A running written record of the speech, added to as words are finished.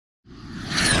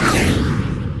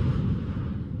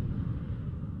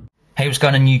Hey, what's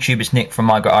going on YouTube? It's Nick from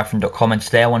MyGreatIPhone.com, and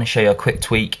today I want to show you a quick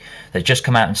tweak that's just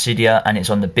come out in Cydia, and it's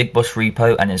on the BigBoss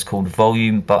repo, and it's called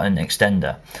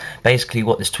VolumeButtonExtender. Basically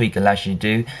what this tweak allows you to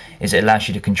do is it allows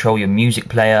you to control your music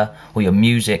player or your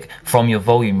music from your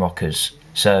volume rockers.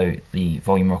 So the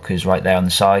volume rockers right there on the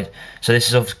side. So this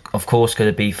is of course going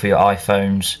to be for your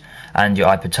iPhones and your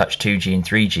iPod Touch 2G and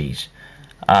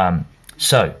 3Gs.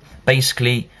 So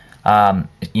basically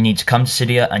you need to come to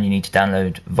Cydia and you need to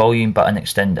download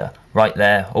VolumeButtonExtender right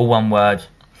there, all one word,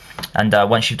 and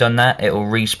once you've done that it will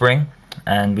respring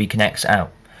and we can X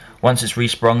out. Once it's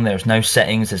resprung, there's no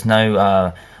settings, there's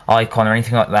no icon or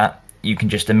anything like that, you can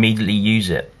just immediately use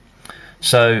it.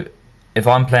 So if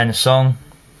I'm playing a song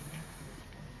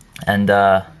and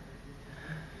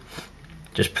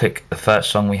just pick the first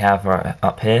song we have right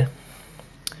up here,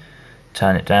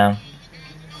 turn it down.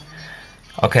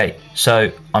 Okay,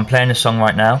 so I'm playing a song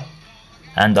right now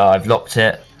and I've locked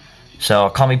it, so I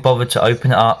can't be bothered to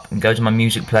open it up and go to my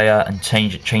music player and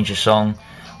change the song,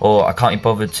 or I can't be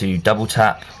bothered to double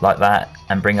tap like that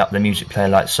and bring up the music player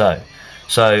like so.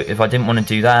 So if I didn't want to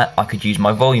do that, I could use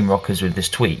my volume rockers with this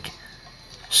tweak.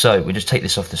 So we'll just take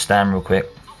this off the stand real quick.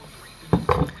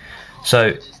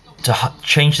 So to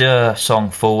change the song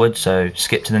forward, so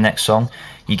skip to the next song,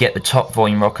 you get the top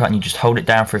volume rocker and you just hold it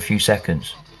down for a few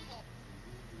seconds.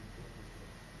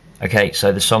 Okay,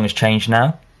 so the song has changed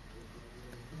now,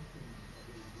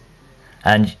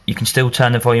 and you can still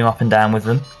turn the volume up and down with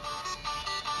them,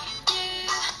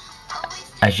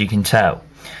 as you can tell.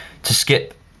 To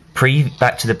skip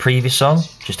back to the previous song,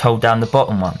 just hold down the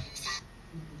bottom one.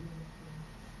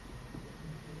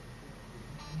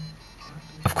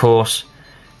 Of course,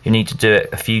 you need to do it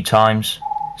a few times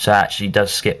so it actually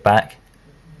does skip back.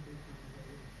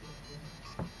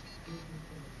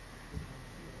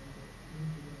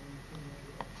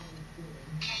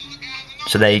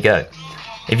 So there you go.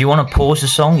 If you want to pause the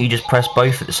song, you just press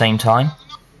both at the same time,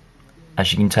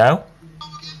 as you can tell.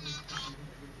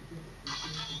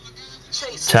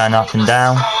 Turn up and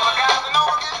down,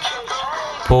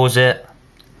 pause it,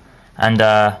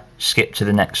 and skip to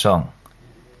the next song.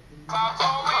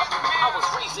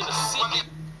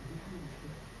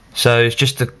 So it's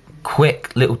just a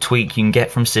quick little tweak you can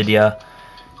get from Cydia,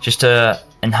 just to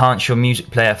enhance your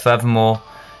music player furthermore.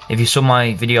 If you saw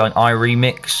my video on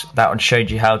iRemix, that one showed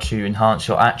you how to enhance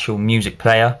your actual music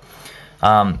player.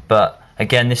 But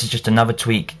again, this is just another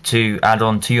tweak to add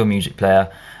on to your music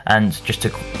player, and just a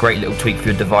great little tweak for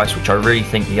your device, which I really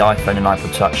think the iPhone and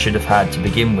iPod Touch should have had to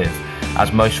begin with,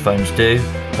 as most phones do,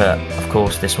 but of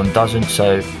course this one doesn't.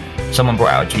 So someone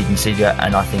brought out a tweak in Cydia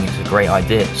and I think it's a great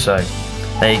idea. So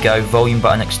there you go,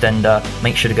 VolumeButtonExtender.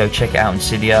 Make sure to go check it out in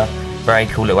Cydia. Very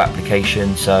cool little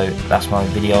application. So that's my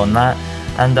video on that.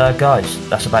 And guys,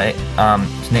 that's about it.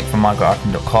 It's Nick from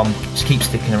MyGreatIPhone.com. Just keep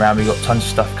sticking around, we've got tons of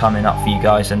stuff coming up for you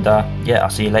guys, and yeah, I'll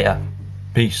see you later.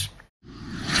 Peace.